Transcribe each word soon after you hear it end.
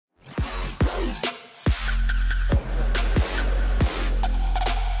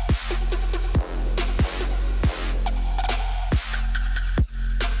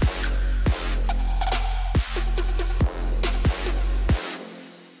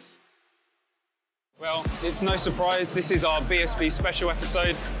Well, it's no surprise, this is our BSB special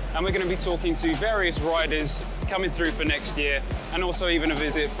episode, and we're going to be talking to various riders coming through for next year, and also even a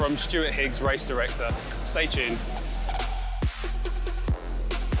visit from Stuart Higgs, race director. Stay tuned.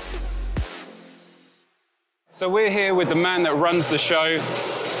 So we're here with the man that runs the show,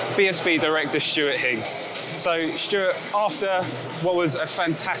 BSB director Stuart Higgs. So Stuart, after what was a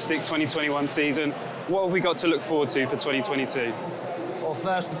fantastic 2021 season, what have we got to look forward to for 2022? Well,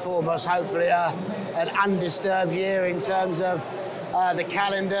 first and foremost, hopefully an undisturbed year in terms of the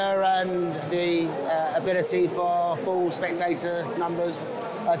calendar and the ability for full spectator numbers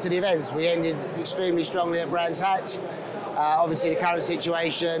to the events. We ended extremely strongly at Brands Hatch. Obviously, the current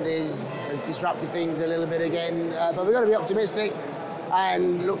situation has disrupted things a little bit again, but we've got to be optimistic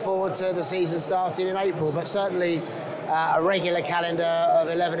and look forward to the season starting in April. But certainly, a regular calendar of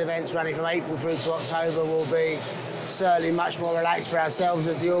 11 events running from April through to October will be certainly much more relaxed for ourselves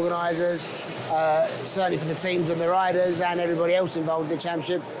as the organisers, certainly for the teams and the riders and everybody else involved in the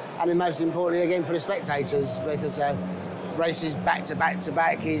championship, and then most importantly again for the spectators, because races back to back to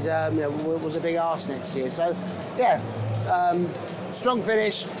back was a big arse next year. So yeah, strong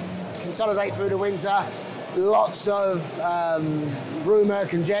finish, consolidate through the winter, lots of rumour,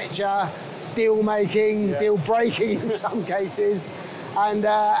 conjecture, deal making, deal breaking in some cases, and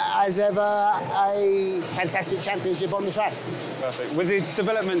as ever, a fantastic championship on the track. Perfect. With the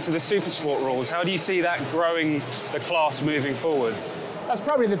development of the Supersport rules, how do you see that growing the class moving forward? That's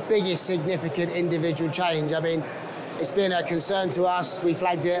probably the biggest significant individual change. I mean, it's been a concern to us. We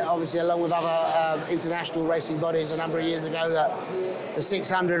flagged it, obviously, along with other international racing bodies a number of years ago, that the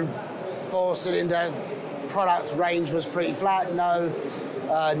 600 four-cylinder product range was pretty flat. No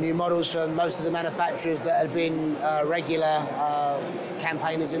new models from most of the manufacturers that had been regular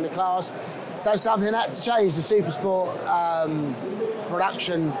campaigners in the class. So something had to change. The Supersport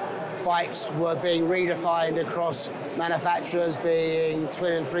production bikes were being redefined across manufacturers, being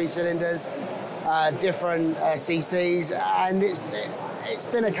twin and three cylinders, different CCs, and it's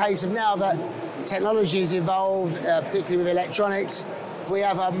been a case of now that technology's evolved, particularly with electronics. We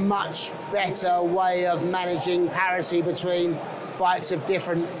have a much better way of managing parity between bikes of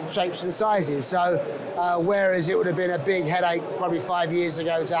different shapes and sizes. So whereas it would have been a big headache probably 5 years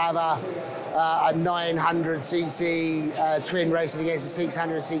ago to have a 900cc twin racing against a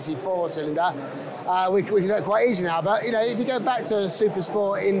 600cc four-cylinder, we can do it quite easy now. But if you go back to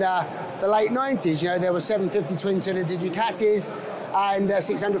Supersport in the late 90s, there were 750 twin-cylinder Ducatis and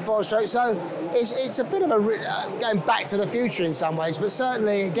 600 four-stroke. So it's a bit of a going back to the future in some ways, but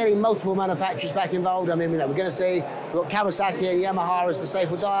certainly getting multiple manufacturers back involved. I mean, we're going to see we've got Kawasaki and Yamaha as the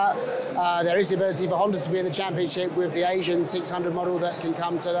staple diet. There is the ability for Honda to be in the championship with the Asian 600 model that can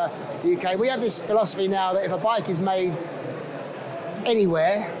come to the UK. We have this philosophy now that if a bike is made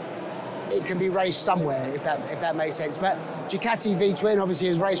anywhere, it can be raced somewhere, if that makes sense. But Ducati V-Twin obviously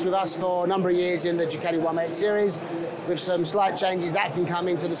has raced with us for a number of years in the Ducati 180 series. With some slight changes, that can come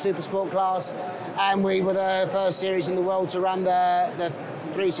into the Supersport class. And we were the first series in the world to run the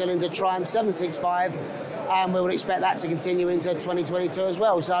three-cylinder Triumph 765, and we would expect that to continue into 2022 as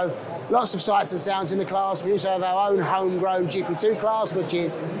well. So lots of sights and sounds in the class. We also have our own homegrown GP2 class, which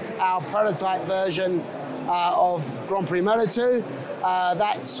is our prototype version of Grand Prix Moto 2.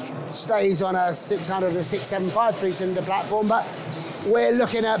 That stays on a 600 and 675 three-cylinder platform, but we're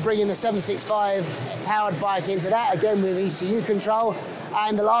looking at bringing the 765 powered bike into that, again with ECU control.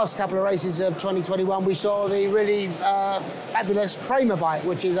 And the last couple of races of 2021, we saw the really fabulous Kramer bike,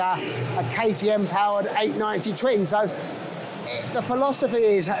 which is a KTM powered 890 twin. So the philosophy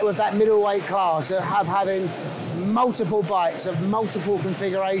is with that middleweight class of having multiple bikes of multiple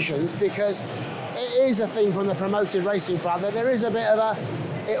configurations, because it is a theme from the promoted racing front that there is a bit of a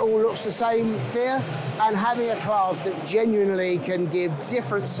it all looks the same fear, and having a class that genuinely can give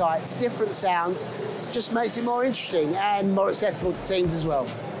different sights, different sounds, just makes it more interesting and more accessible to teams as well.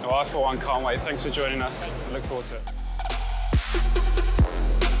 Well, I for one can't wait. Thanks for joining us. I look forward to it.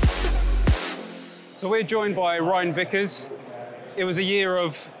 So we're joined by Ryan Vickers. It was a year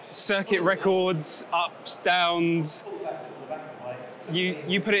of circuit records, ups, downs.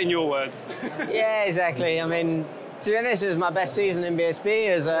 You put it in your words. Yeah, exactly. I mean, to be honest, it was my best season in BSB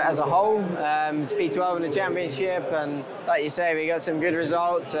as a whole. It's P12 in the championship, and like you say, we got some good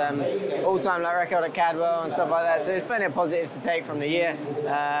results, all-time lap record at Cadwell and stuff like that. So there's plenty of positives to take from the year,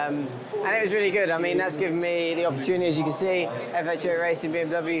 and it was really good. I mean, that's given me the opportunity, as you can see, FHO Racing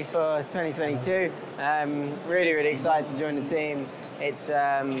BMW for 2022. Really, really excited to join the team. It's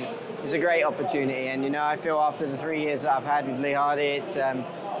a great opportunity, and I feel after the 3 years that I've had with Lee Hardy,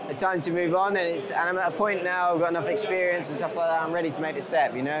 a time to move on, and I'm at a point now, I've got enough experience and stuff like that, I'm ready to make the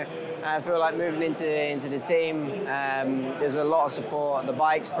step, you know. And I feel like moving into the team, there's a lot of support, the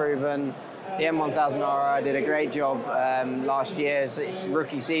bike's proven, the M1000RR did a great job last year, so it's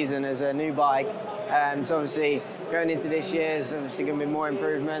rookie season as a new bike, so obviously going into this year is obviously going to be more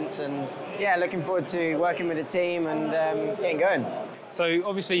improvements, and yeah, looking forward to working with the team and getting going. So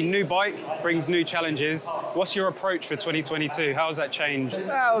obviously new bike brings new challenges. What's your approach for 2022? How has that changed?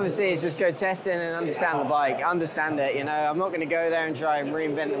 Well, obviously it's just go testing and understand the bike, understand it, you know. I'm not going to go there and try and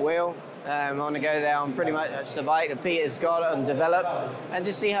reinvent the wheel. I want to go there on pretty much the bike that Peter's got and developed, and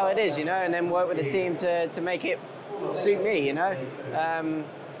just see how it is, you know, and then work with the team to make it suit me, you know.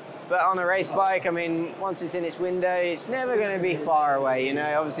 But on a race bike, I mean, once it's in its window, it's never going to be far away, you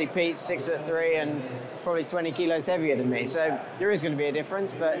know. Obviously Pete's 6'3" and probably 20 kilos heavier than me, so there is going to be a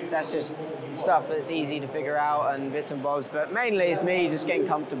difference, but that's just stuff that's easy to figure out and bits and bobs. But mainly it's me just getting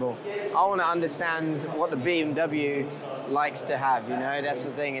comfortable. I want to understand what the BMW likes to have, you know, that's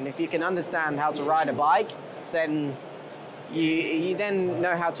the thing. And if you can understand how to ride a bike, then you then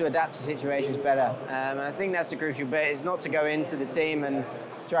know how to adapt to situations better. And I think that's the crucial bit, is not to go into the team and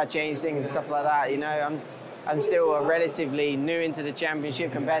try to change things and stuff like that, you know. I'm still relatively new into the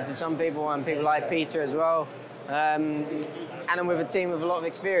championship compared to some people, and people like Peter as well. And I'm with a team with a lot of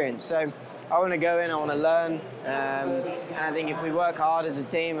experience. So I want to go in, I want to learn. And I think if we work hard as a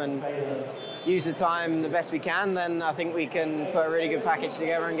team and use the time the best we can, then I think we can put a really good package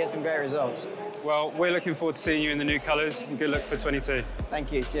together and get some great results. Well, we're looking forward to seeing you in the new colours, and good luck for 22.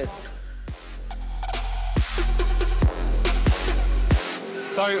 Thank you, cheers.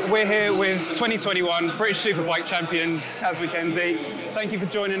 So we're here with 2021 British Superbike champion Tarran Mackenzie. Thank you for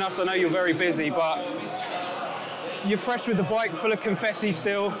joining us. I know you're very busy, but you're fresh with the bike, full of confetti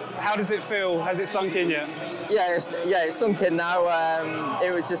still. How does it feel? Has it sunk in yet? Yeah, it's sunk in now.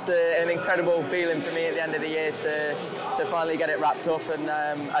 It was just an incredible feeling for me at the end of the year to finally get it wrapped up,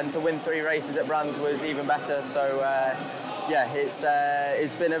 and to win 3 races at Brands was even better. So yeah,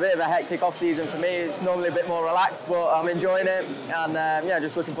 it's been a bit of a hectic off-season for me. It's normally a bit more relaxed, but I'm enjoying it, and yeah,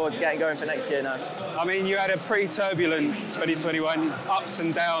 just looking forward to getting going for next year now. I mean, you had a pretty turbulent 2021, ups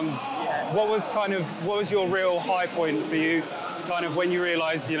and downs. Yeah. What was your real high point for you, kind of when you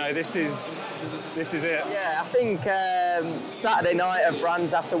realised, you know, this is it? Yeah, I think Saturday night at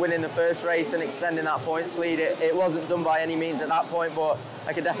Brands, after winning the first race and extending that points lead, it wasn't done by any means at that point, but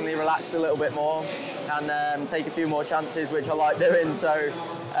I could definitely relax a little bit more and take a few more chances, which I like doing. So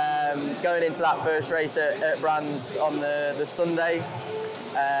going into that first race at Brands on the Sunday,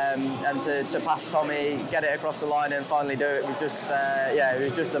 and to pass Tommy, get it across the line and finally do it was just yeah, it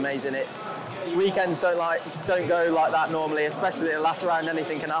was just amazing. Weekends don't go like that normally, especially at the last round.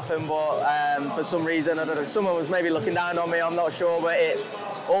 Anything can happen, but for some reason, I don't know, someone was maybe looking down on me, I'm not sure, but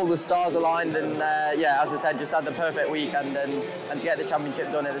all the stars aligned, and yeah, as I said, just had the perfect weekend, and to get the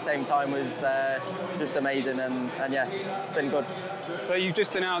championship done at the same time was just amazing, and yeah, it's been good. So you've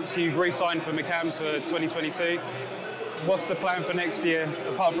just announced you've re-signed for McCams for 2022. What's the plan for next year,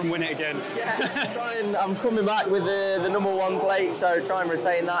 apart from win it again? Yeah, I'm coming back with the #1 plate, so try and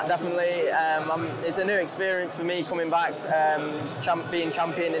retain that, definitely. It's a new experience for me coming back, being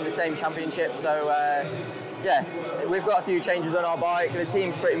champion in the same championship, so yeah, we've got a few changes on our bike. The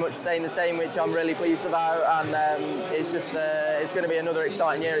team's pretty much staying the same, which I'm really pleased about, and it's just it's going to be another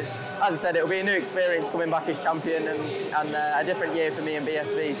exciting year. As I said, it'll be a new experience coming back as champion, and a different year for me in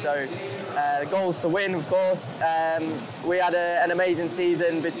BSB. So the goal's to win, of course. We had an amazing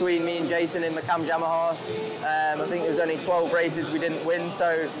season between me and Jason in McCams Yamaha. I think there's only 12 races we didn't win,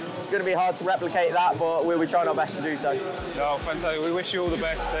 so it's going to be hard to replicate that, but we'll be trying our best to do so. Oh, fantastic. We wish you all the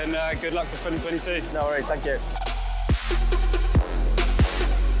best, and good luck for 2022. No worries, thank you.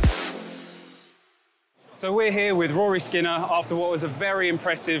 So we're here with Rory Skinner after what was a very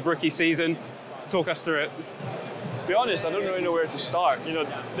impressive rookie season. Talk us through it. To be honest, I don't really know where to start. You know,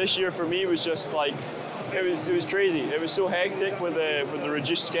 this year for me was just like, it was crazy. It was so hectic with the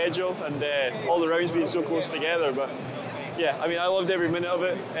reduced schedule and all the rounds being so close together. But yeah, I mean, I loved every minute of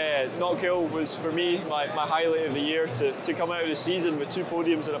it. Knockhill was for me my highlight of the year. To come out of the season with 2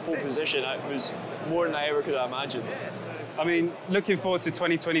 podiums and a pole position, it was more than I ever could have imagined. I mean, looking forward to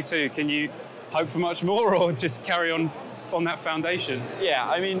 2022, can you hope for much more, or just carry on that foundation? Yeah,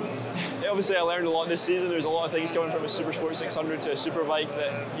 I mean, obviously I learned a lot this season. There's a lot of things coming from a Super Sport 600 to a Superbike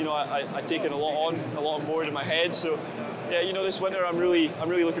that, you know, I've taken a lot on board in my head. So yeah, you know, this winter I'm really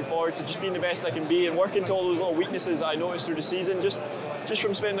looking forward to just being the best I can be and working to all those little weaknesses that I noticed through the season. Just just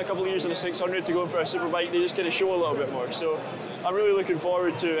from spending a couple of years on a 600 to going for a superbike, they just kind of show a little bit more. So I'm really looking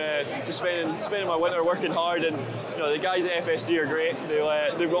forward to spending my winter working hard, and the guys at FSD are great.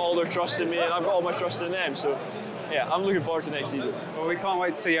 They've got all their trust in me, and I've got all my trust in them. So yeah, I'm looking forward to next season. Well, we can't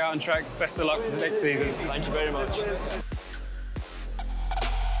wait to see you out on track. Best of luck for the next season. Thank you very much.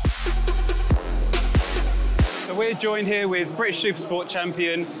 So we're joined here with British Supersport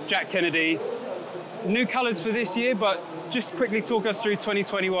champion Jack Kennedy. New colours for this year, but just quickly talk us through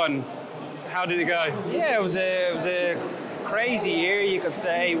 2021. How did it go? Yeah, it was a crazy year, you could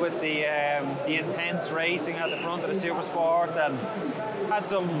say, with the intense racing at the front of the Supersport, and had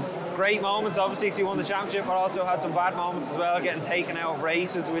some great moments, obviously, because we won the championship, but also had some bad moments as well, getting taken out of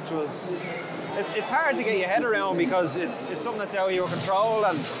races, which was... It's hard to get your head around, because it's something that's out of your control,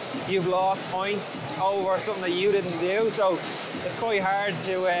 and you've lost points over something that you didn't do, so it's quite hard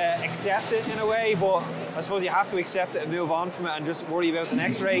to accept it in a way, but I suppose you have to accept it and move on from it and just worry about the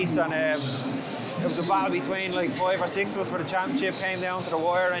next race. And it was a battle between like 5 or 6 of us for the championship, came down to the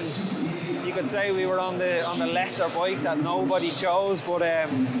wire, and you could say we were on the lesser bike that nobody chose, but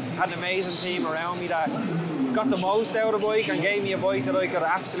had an amazing team around me that got the most out of the bike and gave me a bike that I could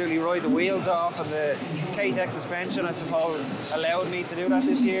absolutely ride the wheels off, and the K-Tech suspension, I suppose, allowed me to do that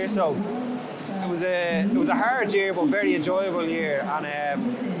this year. So it was a hard year, but very enjoyable year,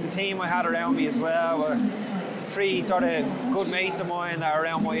 and the team I had around me as well were 3 sort of good mates of mine that are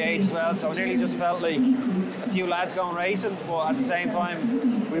around my age as well, so I nearly just felt like a few lads going racing, but at the same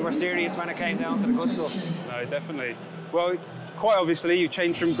time we were serious when it came down to the good stuff. No, definitely. Well, quite obviously you've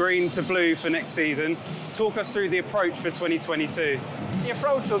changed from green to blue for next season. Talk us through the approach for 2022. The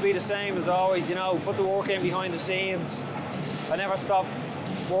approach will be the same as always, put the work in behind the scenes. I never stop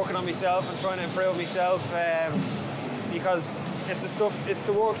working on myself and trying to improve myself, because it's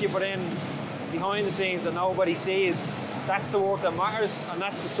the work you put in behind the scenes that nobody sees. That's the work that matters, and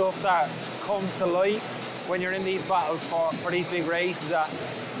that's the stuff that comes to light when you're in these battles for these big races at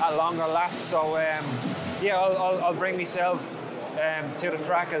longer laps. So yeah, I'll bring myself to the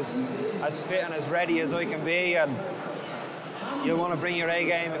track as fit and as ready as I can be, and you'll want to bring your A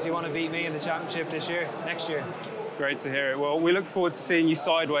game if you want to beat me in the championship next year. Great to hear it. Well, we look forward to seeing you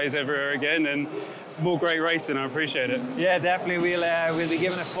sideways everywhere again, and more great racing. I appreciate it. Yeah, definitely. We'll be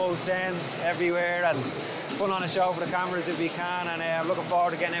giving a full send everywhere and putting on a show for the cameras if we can, and I'm looking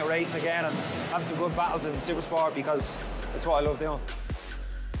forward to getting out racing again and having some good battles in Supersport, because it's what I love doing.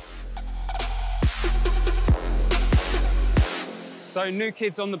 So, new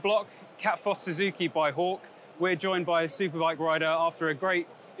kids on the block, Catfoss Suzuki by Hawk. We're joined by a Superbike rider after a great,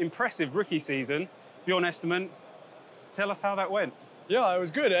 impressive rookie season. Bjorn Esterman, tell us how that went. Yeah, it was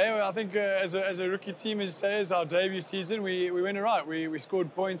good. I think as a rookie team, as you say, as our debut season, we went all right. We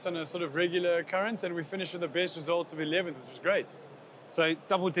scored points on a sort of regular occurrence, and we finished with the best result of 11th, which was great. So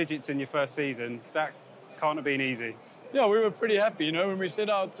double digits in your first season, that can't have been easy. Yeah, we were pretty happy. When we set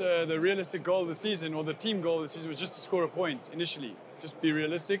out the realistic goal of the season, or the team goal of the season, was just to score a point initially, just be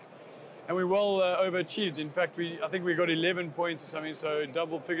realistic. And we well overachieved. In fact, I think we got 11 points or something, so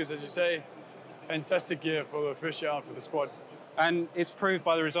double figures, as you say. Fantastic year for the first year out for the squad. And it's proved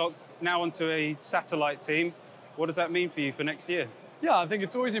by the results. Now onto a satellite team. What does that mean for you for next year? Yeah, I think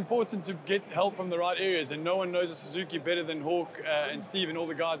it's always important to get help from the right areas, and no one knows a Suzuki better than Hawk and Steve and all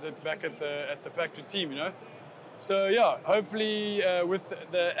the guys back at the factory team, So yeah, hopefully with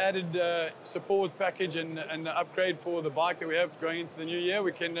the added support package and the upgrade for the bike that we have going into the new year,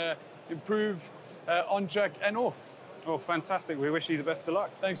 we can improve on track and off. Oh, fantastic. We wish you the best of luck.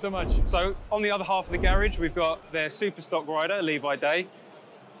 Thanks so much. So on the other half of the garage, we've got their super stock rider, Levi Day.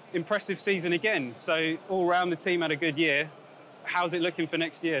 Impressive season again. So all round the team had a good year. How's it looking for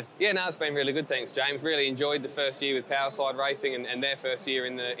next year? Yeah, no, it's been really good, thanks, James. Really enjoyed the first year with Powerside Racing and their first year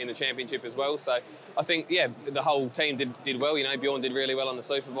in the championship as well. So I think, yeah, the whole team did well. Bjorn did really well on the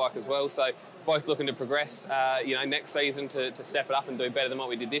Superbike as well. So both looking to progress, next season to step it up and do better than what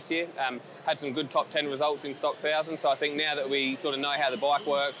we did this year. Had some good top 10 results in Stock 1000. So I think now that we sort of know how the bike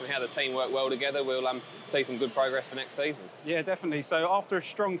works and how the team work well together, we'll see some good progress for next season. Yeah, definitely. So after a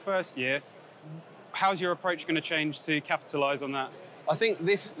strong first year, how's your approach going to change to capitalise on that? I think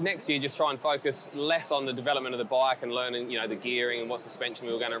this next year, just try and focus less on the development of the bike and learning, the gearing and what suspension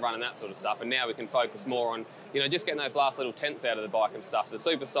we were going to run and that sort of stuff. And now we can focus more on, just getting those last little tenths out of the bike and stuff. The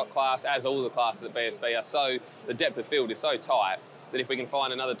super stock class, as all the classes at BSB, the depth of field is so tight that if we can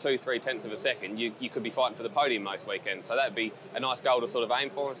find another 2-3 tenths of a second, you could be fighting for the podium most weekends. So that'd be a nice goal to sort of aim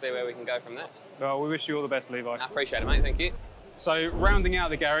for and see where we can go from there. Well, we wish you all the best, Levi. I appreciate it, mate. Thank you. So rounding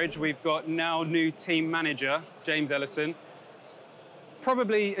out the garage, we've got now new team manager, James Ellison.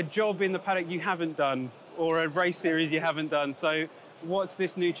 Probably a job in the paddock you haven't done, or a race series you haven't done. So What's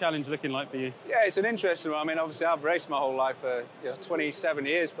this new challenge looking like for you? Yeah, it's an interesting one. I mean, obviously, I've raced my whole life for 27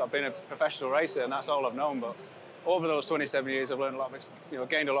 years. I've been a professional racer, and that's all I've known. But over those 27 years, I've learned a lot of,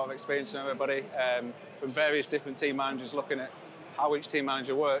 gained a lot of experience from everybody, from various different team managers, looking at how each team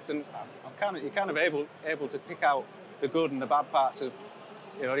manager worked, and you're kind of able to pick out the good and the bad parts of,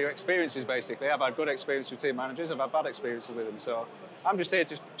 your experiences. Basically, I've had good experience with team managers, I've had bad experiences with them. So I'm just here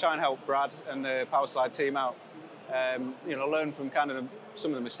to try and help Brad and the Powerslide team out. Learn from kind of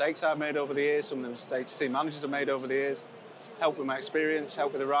some of the mistakes I've made over the years, some of the mistakes team managers have made over the years, help with my experience,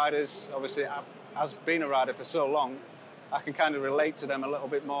 help with the riders. Obviously, as being a rider for so long, I can kind of relate to them a little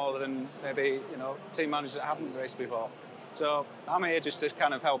bit more than maybe, team managers that haven't raced before. So I'm here just to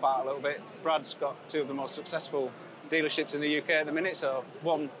kind of help out a little bit. Brad's got two of the most successful dealerships in the UK at the minute, so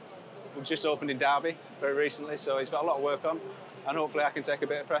one was just opened in Derby very recently, so he's got a lot of work on, and hopefully I can take a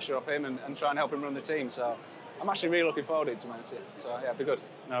bit of pressure off him and try and help him run the team. So I'm actually really looking forward to it, to be honest. So yeah, it'll be good.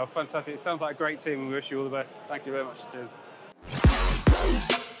 No, fantastic. It sounds like a great team, and we wish you all the best. Thank you very much. Cheers.